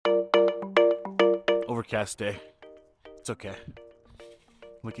overcast day. It's okay.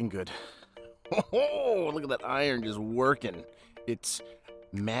 Looking good. Oh, look at that iron just working. It's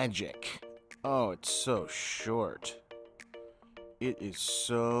magic. Oh, it's so short. It is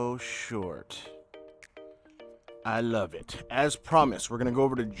so short. I love it. As promised, we're gonna go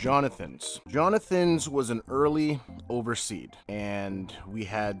over to Jonathan's. Jonathan's was an early overseed, and we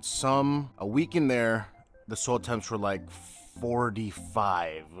had a week in there, the soil temps were like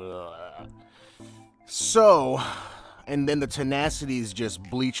 45. Ugh. So, and then the Tenacities just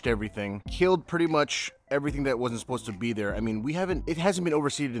bleached everything, killed pretty much everything that wasn't supposed to be there. I mean, it hasn't been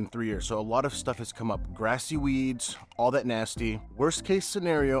overseeded in 3 years, so a lot of stuff has come up. Grassy weeds, all that nasty. Worst case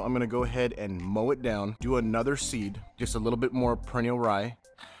scenario, I'm gonna go ahead and mow it down, do another seed, just a little bit more perennial rye.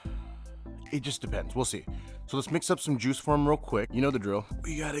 It just depends, we'll see. So let's mix up some juice form real quick. You know the drill.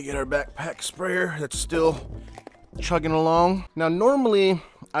 We gotta get our backpack sprayer that's still chugging along. Now, normally,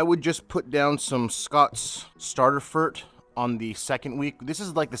 I would just put down some Scott's starter fert on the second week. This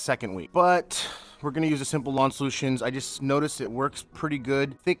is like the second week, but we're gonna use the Simple Lawn Solutions. I just noticed it works pretty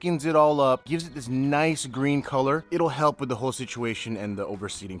good. Thickens it all up, gives it this nice green color. It'll help with the whole situation and the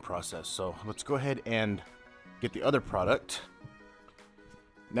overseeding process. So let's go ahead and get the other product.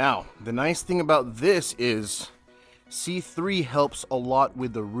 Now, the nice thing about this is C3 helps a lot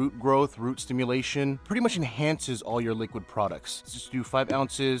with the root growth, root stimulation, pretty much enhances all your liquid products. Let's just do 5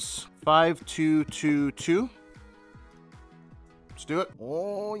 ounces, 5, 2, 2, 2. Let's do it.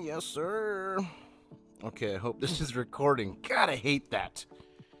 Oh, yes, sir. Okay, I hope this is recording. God, I hate that.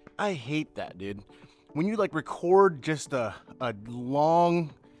 I hate that, dude. When you like record just a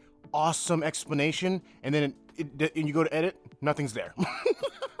long, awesome explanation, and then and you go to edit, nothing's there.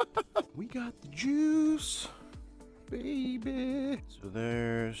 We got the juice. Baby. So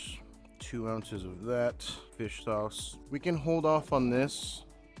there's 2 ounces of that fish sauce. We can hold off on this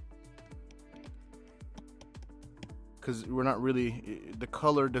because we're not really, the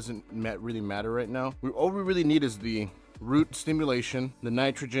color doesn't really matter right now. All we really need is the root stimulation, the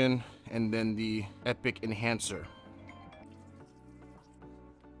nitrogen, and then the Epic Enhancer.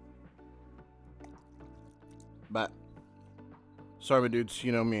 But sorry, my dudes,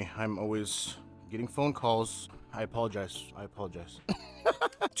 you know me, I'm always getting phone calls. I apologize.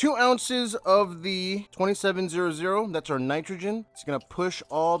 2 ounces of the 2700, that's our nitrogen. It's gonna push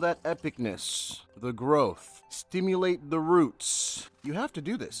all that epicness, the growth, stimulate the roots. You have to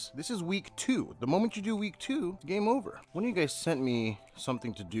do this. This is week 2. The moment you do week 2, game over. One of you guys sent me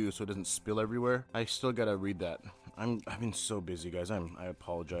something to do so it doesn't spill everywhere. I still gotta read that. I've been so busy, guys. I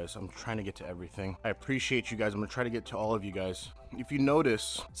apologize. I'm trying to get to everything. I appreciate you guys. I'm gonna try to get to all of you guys. If you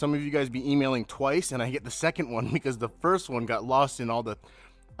notice, some of you guys be emailing twice, and I get the second one because the first one got lost in all the.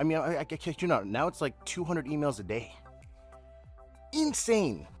 I mean, I kid you not. Now it's like 200 emails a day.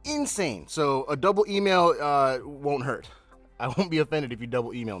 Insane, insane. So a double email won't hurt. I won't be offended if you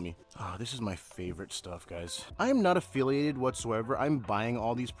double email me. Oh, this is my favorite stuff, guys. I am not affiliated whatsoever. I'm buying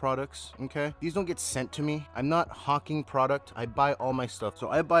all these products, okay? These don't get sent to me. I'm not hawking product. I buy all my stuff. So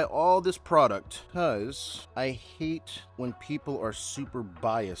I buy all this product because I hate when people are super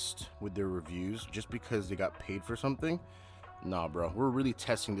biased with their reviews just because they got paid for something. Nah, bro. We're really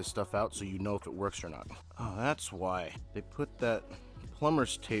testing this stuff out so you know if it works or not. Oh, that's why they put that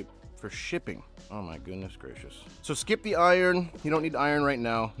plumber's tape for shipping. Oh my goodness gracious. So skip the iron. You don't need iron right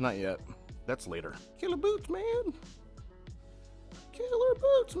now. Not yet. That's later. Killer boots, man. Killer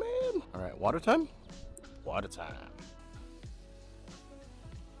boots, man. All right, water time? Water time.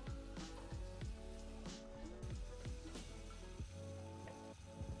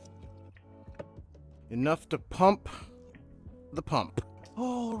 Enough to pump the pump.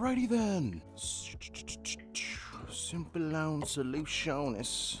 Alrighty then. Simple Lawn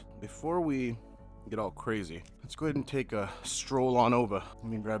Solutions. Before we get all crazy, let's go ahead and take a stroll on over. Let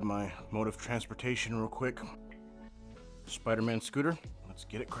me grab my mode of transportation real quick. Spider-Man scooter. Let's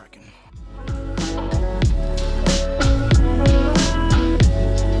get it cracking.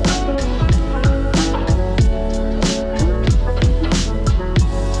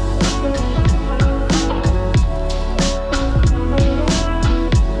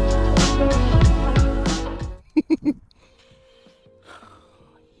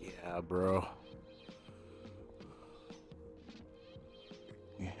 Bro,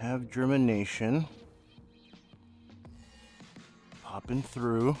 we have Germination popping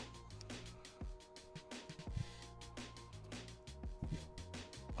through.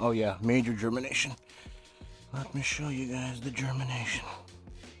 Oh yeah, major Germination. Let me show you guys the Germination.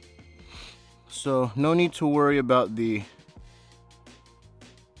 So no need to worry about the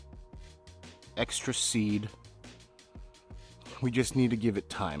extra seed. We just need to give it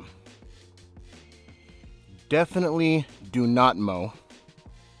time. Definitely do not mow.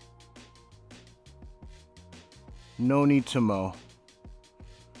 No need to mow.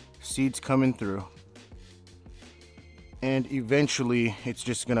 Seeds coming through. And eventually it's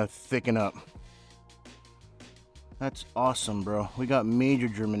just gonna thicken up. That's awesome, bro. We got major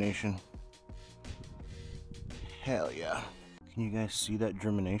germination. Hell yeah. Can you guys see that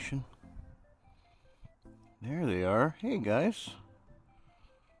germination? There they are. Hey guys.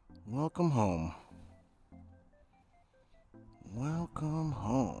 Welcome home. Welcome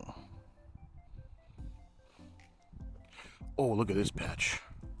home. Oh, look at this patch.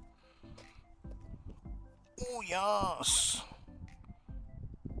 Oh, yes.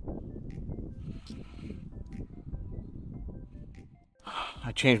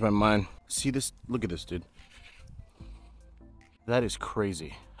 I changed my mind. See this? Look at this, dude. That is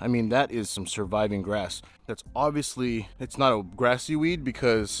crazy. I mean, that is some surviving grass. That's obviously, it's not a grassy weed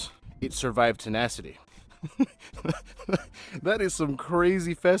because it survived tenacity. That is some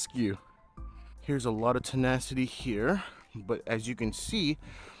crazy fescue. Here's a lot of tenacity here, but as you can see,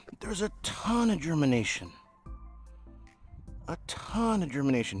 there's a ton of germination. A ton of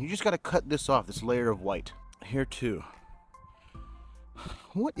germination. You just gotta cut this off, this layer of white. Here too.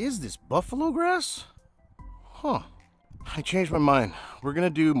 What is this, buffalo grass? Huh. I changed my mind. We're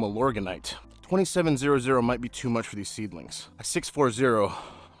gonna do Milorganite. 2700 might be too much for these seedlings. A 640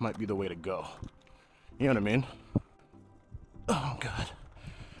 might be the way to go. You know what I mean? Oh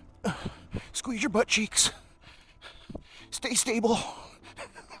God. Squeeze your butt cheeks. Stay stable.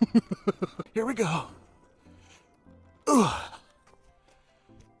 Here we go. Ugh.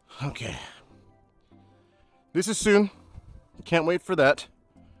 Okay. This is soon. Can't wait for that.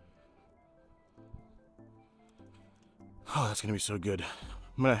 Oh, that's gonna be so good.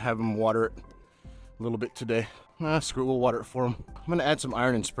 I'm gonna have him water it a little bit today. Screw it, we'll water it for him. I'm gonna add some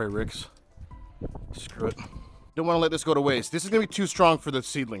iron and spray Ricks. Screw it. Don't want to let this go to waste. This is gonna be too strong for the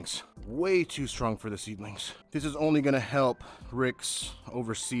seedlings. Way too strong for the seedlings. This is only gonna help Ricks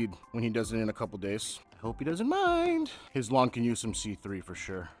overseed when he does it in a couple days. I hope he doesn't mind. His lawn can use some C3 for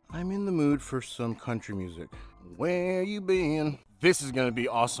sure. I'm in the mood for some country music. Where you been? This is gonna be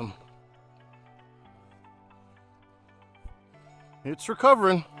awesome. It's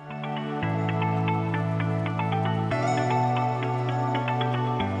recovering.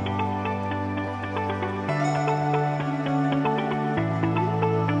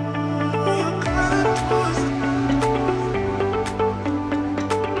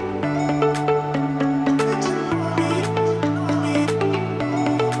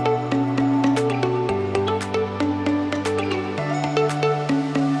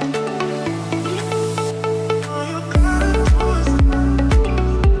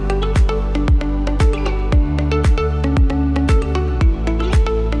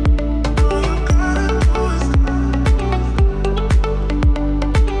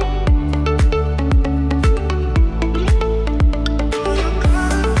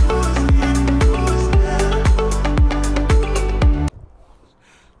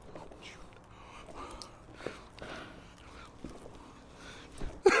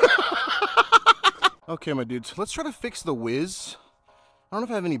 Okay, my dudes, let's try to fix the whiz. I don't know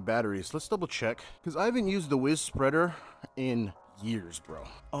if I have any batteries. Let's double check, because I haven't used the whiz spreader in years, bro.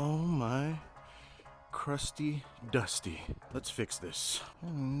 Oh my crusty dusty. Let's fix this. I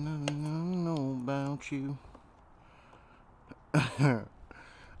don't know about you.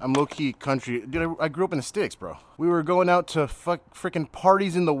 I'm low-key country. Dude, I grew up in the sticks, bro. We were going out to freaking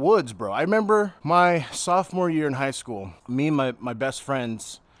parties in the woods, bro. I remember my sophomore year in high school, me and my best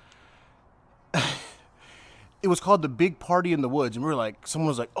friends, it was called the Big Party in the Woods, and we were like, someone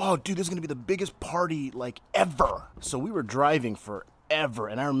was like, oh dude, this is gonna be the biggest party like ever. So we were driving forever,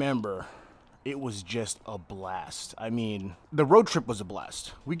 and I remember it was just a blast. I mean, the road trip was a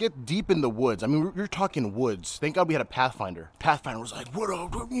blast. We get deep in the woods. I mean, you're talking woods. Thank God we had a Pathfinder. Pathfinder was like, what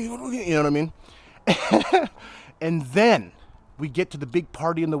up? You know what I mean? And then we get to the big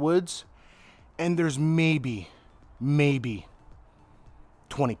party in the woods, and there's maybe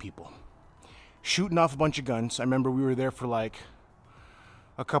 20 people shooting off a bunch of guns. I remember we were there for like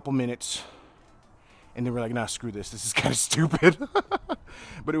a couple minutes, and they were like, nah, screw this. This is kind of stupid.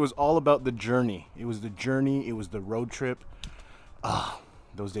 But it was all about the journey. It was the journey. It was the road trip. Ah,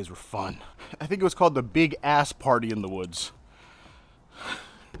 those days were fun. I think it was called the Big Ass Party in the Woods.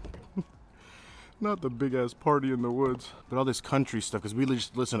 Not the big ass party in the woods, but all this country stuff, because we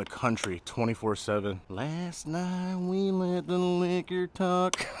just listen to country 24/7. Last night we let the liquor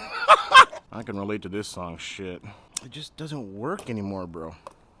talk. I can relate to this song, shit. It just doesn't work anymore, bro.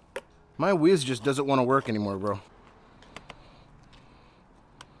 My whiz just doesn't want to work anymore, bro.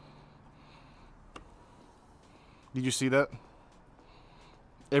 Did you see that?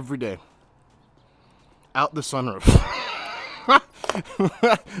 Every day. Out the sunroof.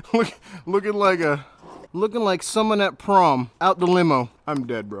 looking like someone at prom. Out the limo. I'm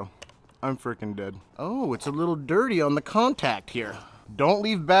dead, bro. I'm freaking dead. Oh, it's a little dirty on the contact here. Don't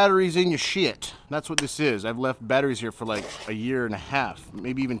leave batteries in your shit. That's what this is. I've left batteries here for like a year and a half,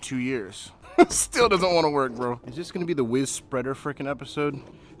 maybe even 2 years. Still doesn't want to work, bro. Is this gonna be the whiz spreader freaking episode?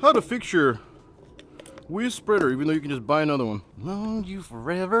 How to fix your whiz spreader, even though you can just buy another one. Love you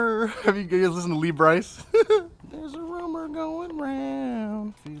forever. Have you guys listened to Lee Bryce? There's a rumor going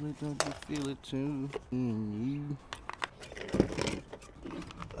round. Feel it, don't you feel it too?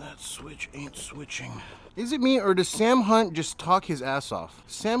 That switch ain't switching. Is it me, or does Sam Hunt just talk his ass off?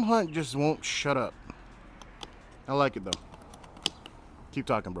 Sam Hunt just won't shut up. I like it though. Keep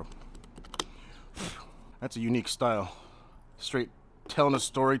talking, bro. That's a unique style. Straight telling a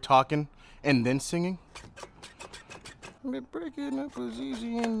story, talking, and then singing. Breaking up was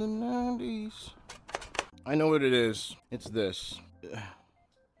easy in the 90s. I know what it is. It's this.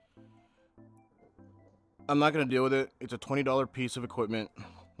 I'm not gonna deal with it. It's a $20 piece of equipment.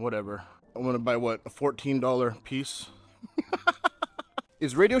 Whatever. I'm gonna buy what? A $14 piece?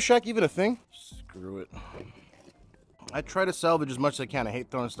 Is Radio Shack even a thing? Screw it. I try to salvage as much as I can. I hate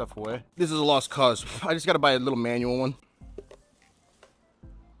throwing stuff away. This is a lost cause. I just gotta buy a little manual one.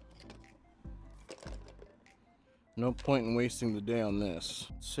 No point in wasting the day on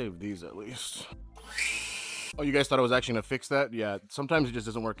this. Save these at least. Oh, you guys thought I was actually gonna fix that? Yeah, sometimes it just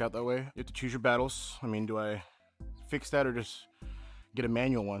doesn't work out that way. You have to choose your battles. I mean, do I fix that or just get a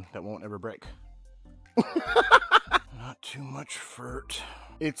manual one that won't ever break? Not too much fert.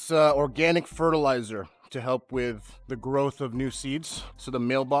 It's organic fertilizer to help with the growth of new seeds. So the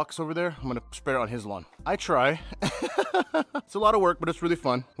mailbox over there, I'm gonna spray it on his lawn. I try. It's a lot of work, but it's really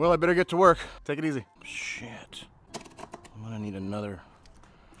fun. Well, I better get to work. Take it easy. Shit. I'm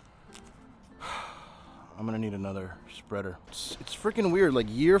gonna need another spreader. It's freaking weird. Like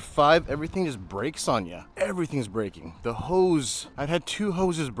year 5, everything just breaks on you. Everything's breaking. The hose, I've had 2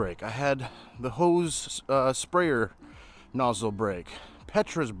 hoses break. I had the hose sprayer nozzle break.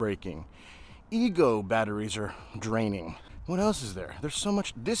 Petra's breaking. Ego batteries are draining. What else is there? There's so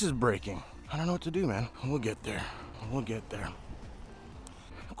much. This is breaking. I don't know what to do, man. We'll get there. We'll get there.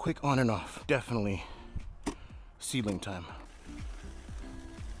 Quick on and off. Definitely seedling time.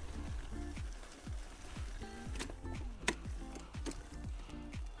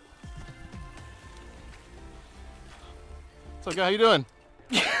 What's up, guy? How you doing?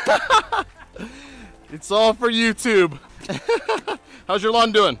 It's all for YouTube. How's your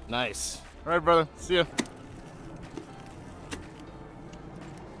lawn doing? Nice. All right, brother. See ya.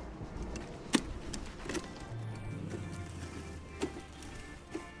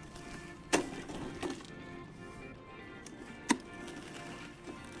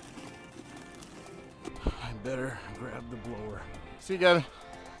 I better grab the blower. See you, Gavin.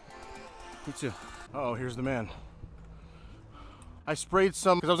 You too. Uh-oh, here's the man. I sprayed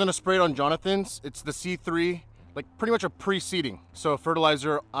some, because I was gonna spray it on Jonathan's. It's the C3, like pretty much a pre-seeding. So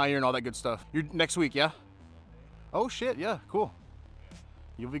fertilizer, iron, all that good stuff. You're next week, yeah? Oh shit, yeah, cool.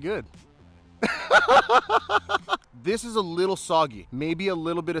 You'll be good. This is a little soggy. Maybe a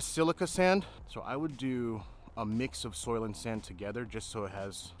little bit of silica sand. So I would do a mix of soil and sand together just so it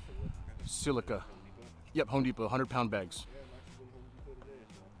has silica. Yep, Home Depot, 100-pound bags.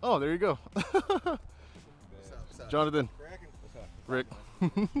 Oh, there you go. Jonathan. Rick.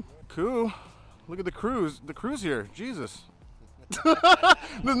 Cool. Look at the crews. The crew's here. Jesus.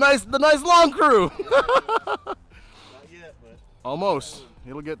 the nice long crew. Not yet, but almost.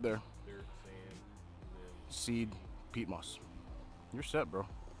 It'll get there. Dirt, sand, seed, peat moss. You're set, bro.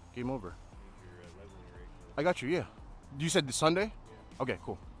 Game over. I got you. Yeah. You said this Sunday? Yeah. Okay,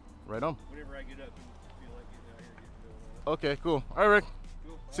 cool. Right on. Whenever I get up and feel like getting out here, getting going on. Okay, cool. All right, Rick.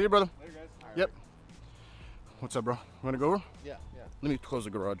 Cool. See you, brother. Later, guys. All right, yep. What's up, bro? You want to go over? Yeah, yeah. Let me close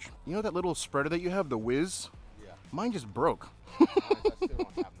the garage. You know that little spreader that you have, the Whiz? Yeah. Mine just broke. I still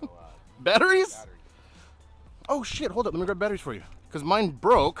don't have no batteries? Oh shit, hold up. Let me grab batteries for you. Because mine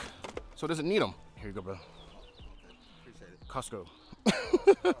broke, so it doesn't need them. Here you go, bro. Appreciate it. Costco.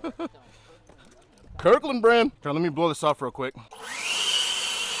 Kirkland brand. Here, let me blow this off real quick.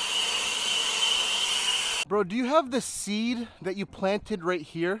 Bro, do you have the seed that you planted right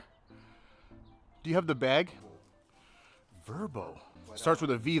here? Do you have the bag? Verbo. Starts with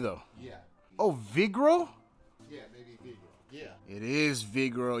a V though. Yeah. Oh, Vigro? Yeah, maybe Vigro. Yeah. It is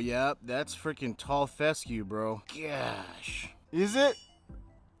Vigro, yep. That's freaking tall fescue, bro. Gosh. Is it?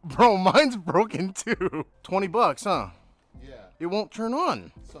 Bro, mine's broken too. $20, huh? Yeah. It won't turn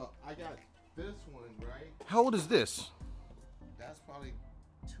on. So I got this one, right? How old is this? That's probably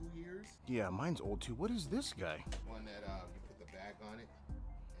 2 years. Yeah, mine's old too. What is this guy? One that you put the bag on it,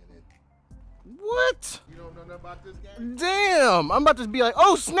 and it. What? You don't know nothing about this guy? Damn! I'm about to be like,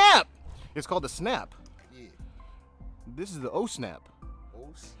 oh snap! It's called the Snap. Yeah. This is the O Snap.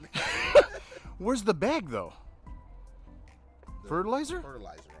 Oh snap. Where's the bag though? Fertilizer?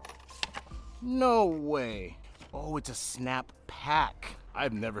 Fertilizer on it. No way. Oh, it's a Snap pack.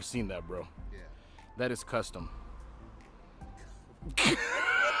 I've never seen that, bro. Yeah. That is custom.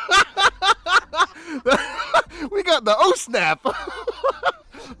 We got the O Snap.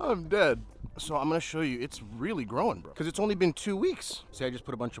 I'm dead. So I'm gonna show you, it's really growing, bro. Because it's only been 2 weeks. See, I just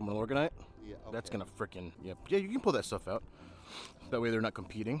put a bunch of Milorganite. Yeah. Okay. That's gonna frickin', yeah, you can pull that stuff out. That way they're not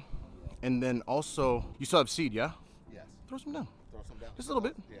competing. And then also, you still have seed, yeah? Yes. Throw some down. Throw some down. Just a little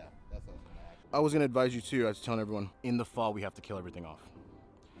bit. Yeah. That's awesome. I was gonna advise you too, I was telling everyone, in the fall we have to kill everything off.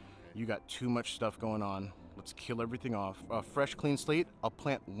 You got too much stuff going on. Let's kill everything off. Fresh, clean slate. I'll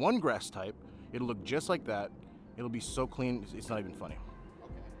plant one grass type. It'll look just like that. It'll be so clean, it's not even funny.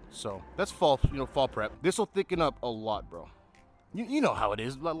 Okay. So that's fall, fall prep. This will thicken up a lot, bro. You know how it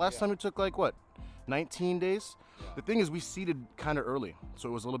is. Last time it took like what, 19 days? Yeah. The thing is, we seeded kind of early, so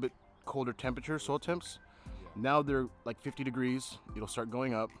it was a little bit colder temperature, soil temps. Now they're like 50 degrees. It'll start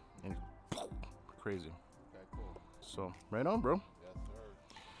going up, and crazy. Okay, cool. So right on, bro. Yes,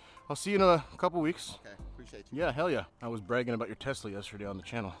 sir. I'll see you in a couple weeks. Okay, appreciate you. Yeah, hell yeah. I was bragging about your Tesla yesterday on the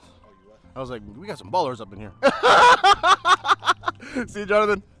channel. Oh, you what? I was like, we got some ballers up in here. See you,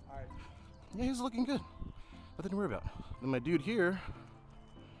 Jonathan. All right. Yeah, he's looking good. Nothing to worry about. Then my dude here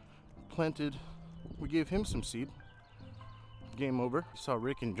planted, we gave him some seed. Game over. You saw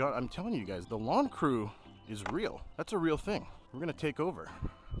Rick and John. I'm telling you guys, the lawn crew is real. That's a real thing. We're gonna take over.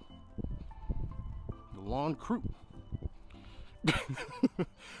 The lawn crew.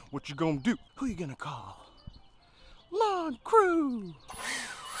 What you gonna do? Who you gonna call? Lawn crew.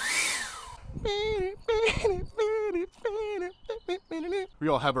 We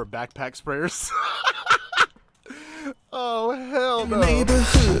all have our backpack sprayers. Oh hell no.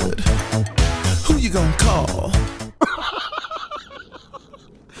 Neighborhood, who you gonna call?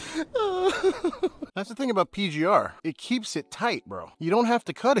 That's the thing about PGR. It keeps it tight, bro. You don't have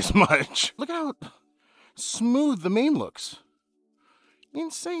to cut as much. Look how smooth the mane looks.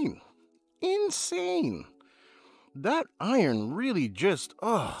 Insane. Insane. That iron really just,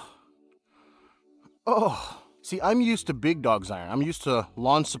 oh. See, I'm used to Big Dog's iron. I'm used to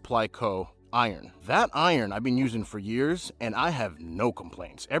Lawn Supply Co. iron. That iron I've been using for years, and I have no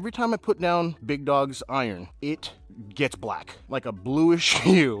complaints. Every time I put down Big Dog's iron, it gets black, like a bluish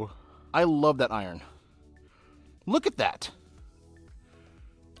hue. I love that iron. Look at that.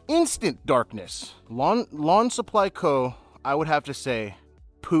 Instant darkness. Lawn Supply Co., I would have to say,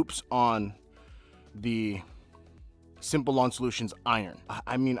 poops on the Simple Lawn Solutions iron.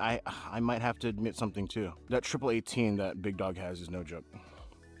 I mean, I might have to admit something too. That 1818 that Big Dog has is no joke.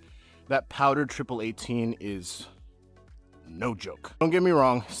 That powdered 1818 is no joke. Don't get me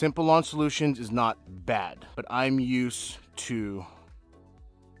wrong, Simple Lawn Solutions is not bad, but I'm used to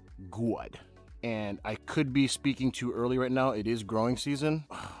good. And I could be speaking too early right now. It is growing season.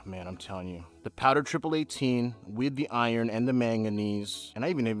 Oh, man, I'm telling you. The powdered 1818 with the iron and the manganese, and I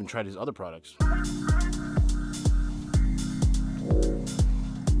even tried his other products.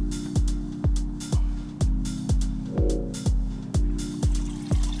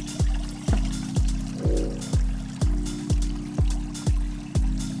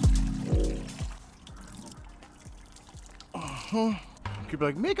 People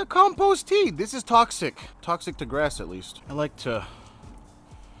are like, make a compost tea. This is toxic. Toxic to grass, at least. I like to,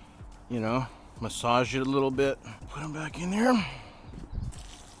 you know, massage it a little bit. Put them back in there.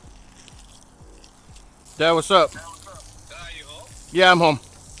 Dad, what's up? Dad, you home? Yeah, I'm home.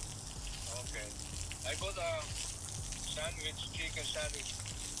 Okay. I got a sandwich, chicken sandwich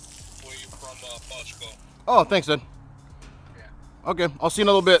for you from Costco. Oh, thanks, Dad. Yeah. Okay, I'll see you in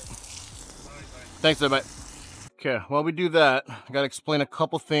a little bit. Bye, bye. Thanks, Dad. Bye. Okay, while we do that, I gotta explain a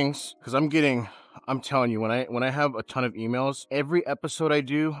couple things because I'm telling you, when I have a ton of emails, every episode I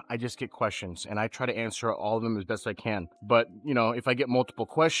do, I just get questions and I try to answer all of them as best I can. But, you know, if I get multiple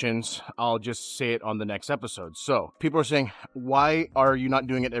questions, I'll just say it on the next episode. So people are saying, why are you not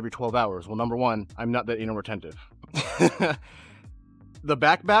doing it every 12 hours? Well, number one, I'm not that anal retentive. The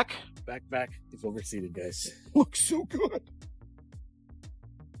backpack is overseeded, guys. Looks so good.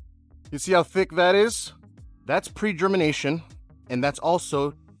 You see how thick that is? That's pre-germination, and that's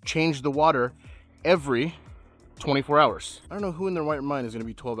also change the water every 24 hours. I don't know who in their right mind is gonna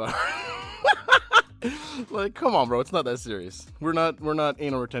be 12 hours. Like, come on, bro. It's not that serious. We're not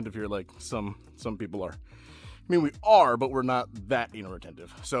anal retentive here like some people are. I mean, we are, but we're not that anal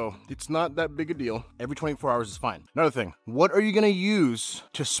retentive. So it's not that big a deal. Every 24 hours is fine. Another thing, what are you gonna use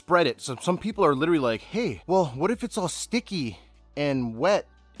to spread it? So some people are literally like, hey, well, what if it's all sticky and wet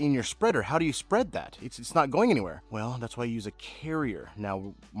in your spreader? How do you spread that? It's not going anywhere. Well, that's why I use a carrier.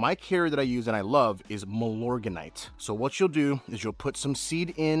 Now, my carrier that I use and I love is Milorganite. So what you'll do is you'll put some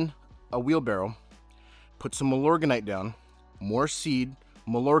seed in a wheelbarrow, put some Milorganite down, more seed,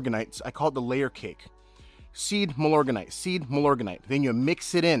 Milorganite. I call it the layer cake. Seed, Milorganite, seed, Milorganite. Then you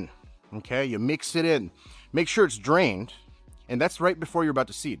mix it in, okay? You mix it in. Make sure it's drained, and that's right before you're about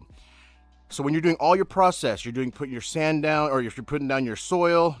to seed. So when you're doing all your process, putting your sand down, or if you're putting down your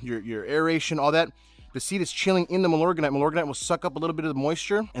soil, your aeration, all that, the seed is chilling in the Milorganite. Milorganite will suck up a little bit of the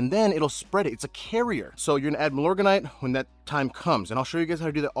moisture, and then it'll spread it. It's a carrier. So you're gonna add Milorganite when that time comes, and I'll show you guys how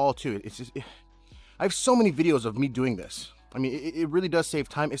to do that all too. I have so many videos of me doing this. I mean, it really does save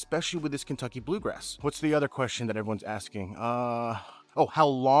time, especially with this Kentucky bluegrass. What's the other question that everyone's asking? Oh, how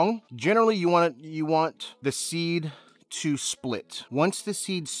long? Generally, you want the seed to split. Once the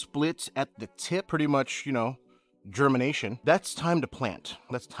seed splits at the tip, pretty much, you know, germination, that's time to plant.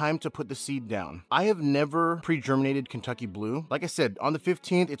 That's time to put the seed down. I have never pre-germinated Kentucky Blue. Like I said, on the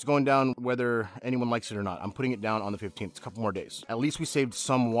 15th, it's going down whether anyone likes it or not. I'm putting it down on the 15th. It's a couple more days. At least we saved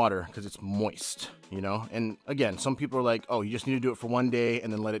some water because it's moist, you know? And again, some people are like, oh, you just need to do it for one day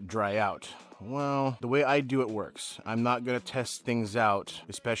and then let it dry out. Well, the way I do it works. I'm not gonna test things out,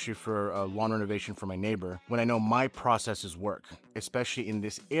 especially for a lawn renovation for my neighbor, when I know my processes work, especially in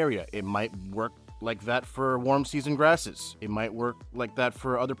this area. It might work like that for warm season grasses. It might work like that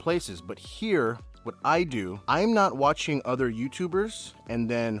for other places, but here, what I do, I'm not watching other YouTubers and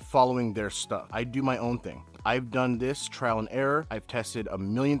then following their stuff. I do my own thing. I've done this trial and error. I've tested a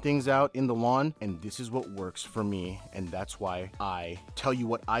million things out in the lawn, and this is what works for me. And that's why I tell you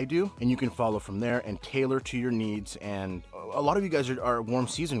what I do, and you can follow from there and tailor to your needs. And a lot of you guys are warm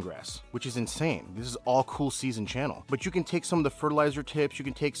season grass, which is insane. This is all cool season channel. But you can take some of the fertilizer tips. You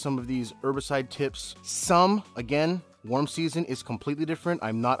can take some of these herbicide tips. Some, again, warm season is completely different.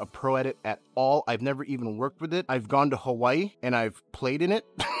 I'm not a pro at it at all. I've never even worked with it. I've gone to Hawaii and I've played in it.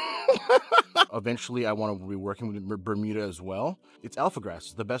 Eventually, I want to be working with Bermuda as well. It's alpha grass.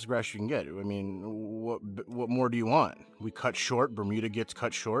 It's the best grass you can get. I mean, what more do you want? We cut short. Bermuda gets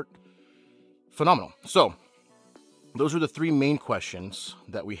cut short. Phenomenal. So, those are the three main questions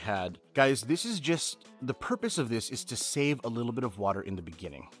that we had. Guys, this is just, the purpose of this is to save a little bit of water in the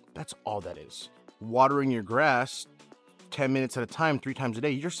beginning. That's all that is. Watering your grass 10 minutes at a time, 3 times a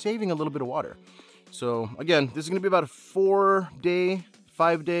day, you're saving a little bit of water. So, again, this is going to be about a 4-day,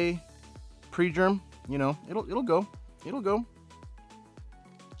 5-day pre-germ. You know, it'll go. It'll go.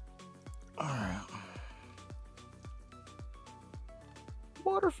 All right.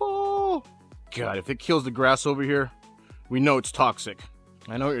 Waterfall. God, if it kills the grass over here, we know it's toxic.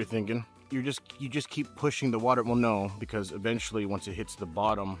 I know what you're thinking. You just keep pushing the water. Well, no, because eventually once it hits the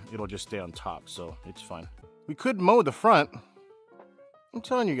bottom, it'll just stay on top, so it's fine. We could mow the front. I'm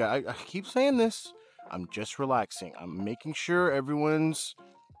telling you guys, I keep saying this. I'm just relaxing. I'm making sure everyone's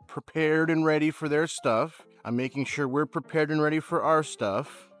prepared and ready for their stuff. I'm making sure we're prepared and ready for our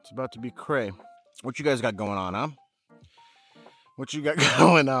stuff. It's about to be cray. What you guys got going on, huh? What you got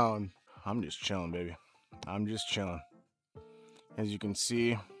going on? I'm just chilling, baby. I'm just chilling. As you can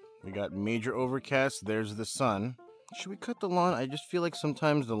see, we got major overcast. There's the sun. Should we cut the lawn? I just feel like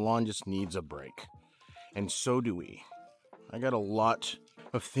sometimes the lawn just needs a break. And so do we. I got a lot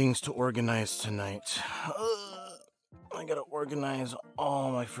of things to organize tonight. I gotta organize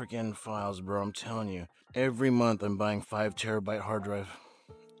all my freaking files, bro. I'm telling you. Every month I'm buying 5 terabyte hard drive.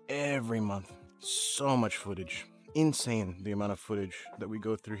 Every month. So much footage. Insane the amount of footage that we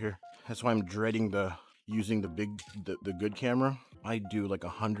go through here. That's why I'm dreading using the good camera. I do like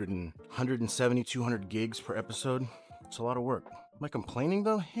 170, 200 gigs per episode. It's a lot of work. Am I complaining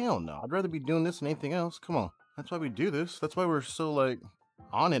though? Hell no. I'd rather be doing this than anything else. Come on. That's why we do this. That's why we're so like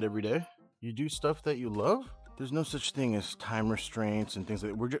on it every day. You do stuff that you love. There's no such thing as time restraints and things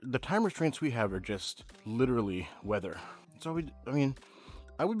like that. The time restraints we have are just literally weather. So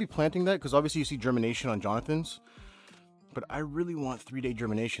I would be planting that because obviously you see germination on Jonathan's, but I really want 3-day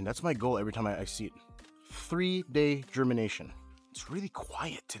germination. That's my goal every time I see it. 3-day germination. It's really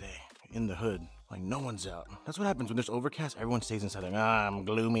quiet today in the hood. Like no one's out. That's what happens when there's overcast. Everyone stays inside like, I'm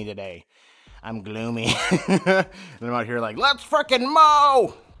gloomy today. I'm gloomy. And I'm out here like, let's frickin'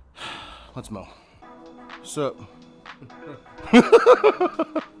 mow. Let's mow. So, all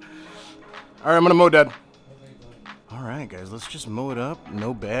right, I'm gonna mow, Dad. All right, guys, let's just mow it up.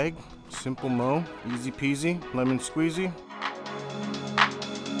 No bag. Simple mow, easy peasy, lemon squeezy.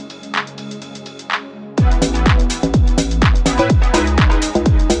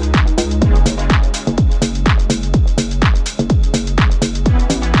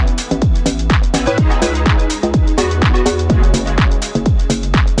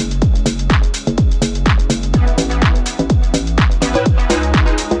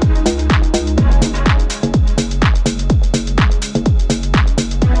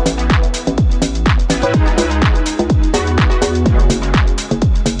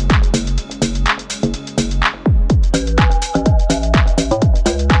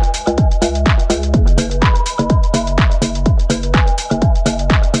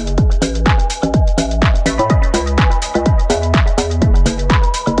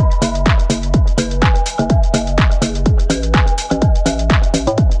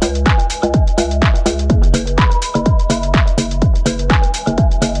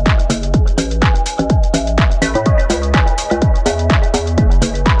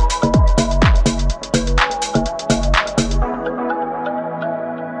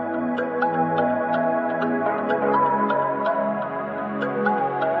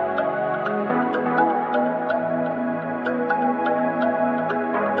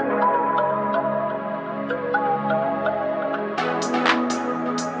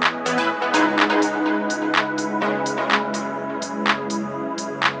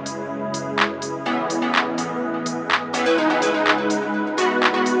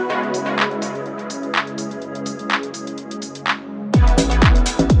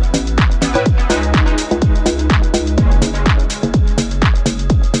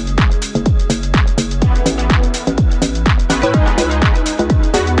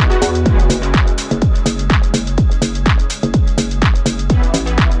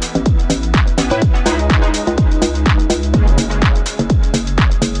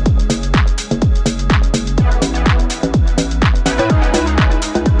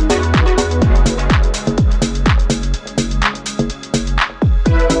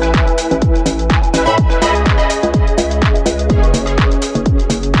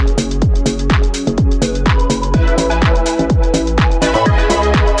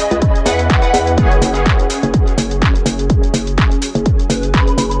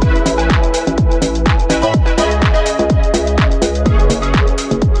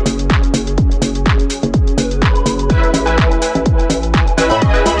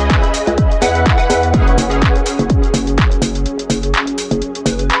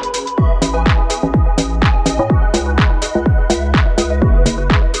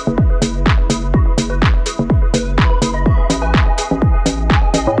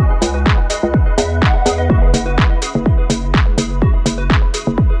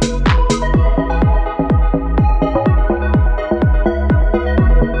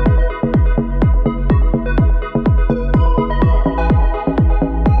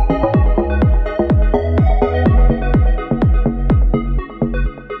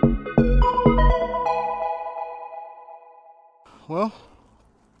 Well,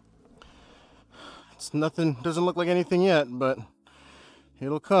 it's nothing, doesn't look like anything yet, but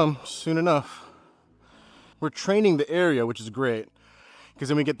it'll come soon enough. We're training the area, which is great, because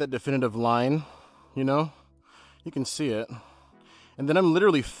then we get that definitive line, you know? You can see it. And then I'm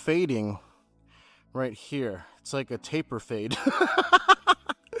literally fading right here. It's like a taper fade.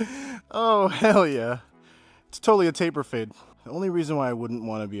 Oh, hell yeah. It's totally a taper fade. The only reason why I wouldn't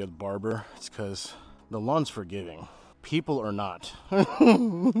want to be a barber is because the lawn's forgiving. People are not.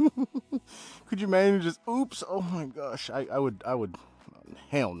 Could you imagine just, oops, oh my gosh. I would,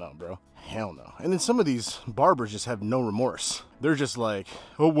 hell no, bro. Hell no. And then some of these barbers just have no remorse. They're just like,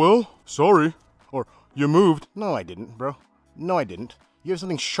 oh, well, sorry. Or, you moved. No, I didn't, bro. No, I didn't. You have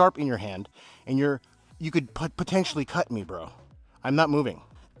something sharp in your hand, and you could potentially cut me, bro. I'm not moving.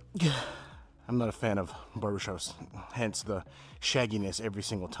 I'm not a fan of barbershops, hence the shagginess every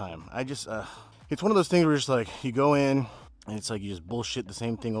single time. I just, it's one of those things where it's like, you go in, and it's like you just bullshit the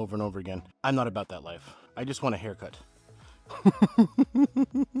same thing over and over again. I'm not about that life. I just want a haircut.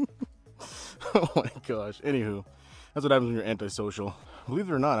 Oh my gosh. Anywho, that's what happens when you're antisocial. Believe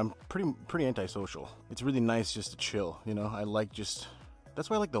it or not, I'm pretty antisocial. It's really nice just to chill, you know? I like just, that's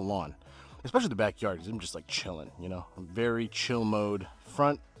why I like the lawn. Especially the backyard, because I'm just like chilling, you know? I'm very chill mode.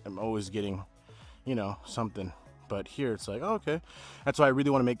 Front, I'm always getting, you know, something. But here it's like, oh, okay. That's why I really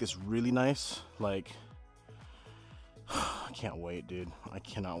want to make this really nice. Like, I can't wait, dude. I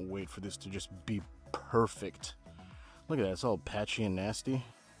cannot wait for this to just be perfect. Look at that, it's all patchy and nasty.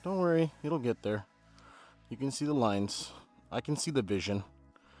 Don't worry, it'll get there. You can see the lines. I can see the vision.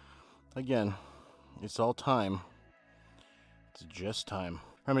 Again, it's all time. It's just time.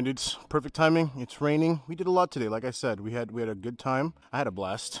 I mean, dudes, perfect timing. It's raining. We did a lot today. Like I said, we had a good time. I had a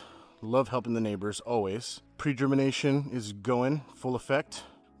blast. Love helping the neighbors always. Pre-germination is going full effect.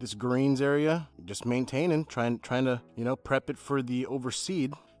 This greens area, just maintaining, trying to, you know, prep it for the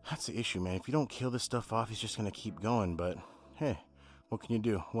overseed. That's the issue, man. If you don't kill this stuff off, it's just gonna keep going. But hey, what can you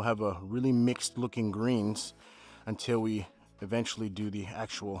do? We'll have a really mixed looking greens until we eventually do the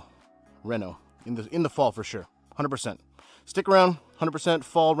actual reno in the fall for sure. 100%. Stick around. 100%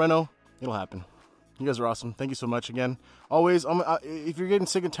 fall reno. It'll happen. You guys are awesome. Thank you so much again. Always, if you're getting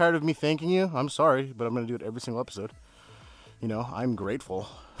sick and tired of me thanking you, I'm sorry, but I'm gonna do it every single episode. You know, I'm grateful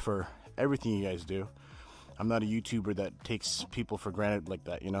for everything you guys do. I'm not a YouTuber that takes people for granted like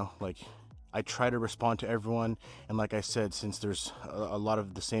that, you know? Like, I try to respond to everyone, and like I said, since there's a lot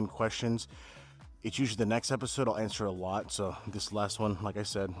of the same questions, it's usually the next episode I'll answer a lot. So this last one, like I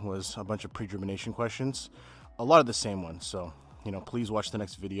said, was a bunch of pre-germination questions. A lot of the same ones, so, you know, please watch the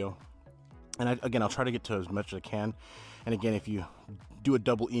next video. And again, I'll try to get to as much as I can. And again, if you do a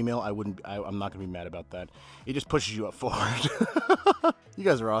double email, I'm not gonna be mad about that. It just pushes you up forward. You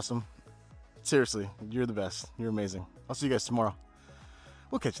guys are awesome. Seriously, you're the best. You're amazing. I'll see you guys tomorrow.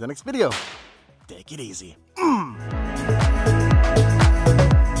 We'll catch you in the next video. Take it easy.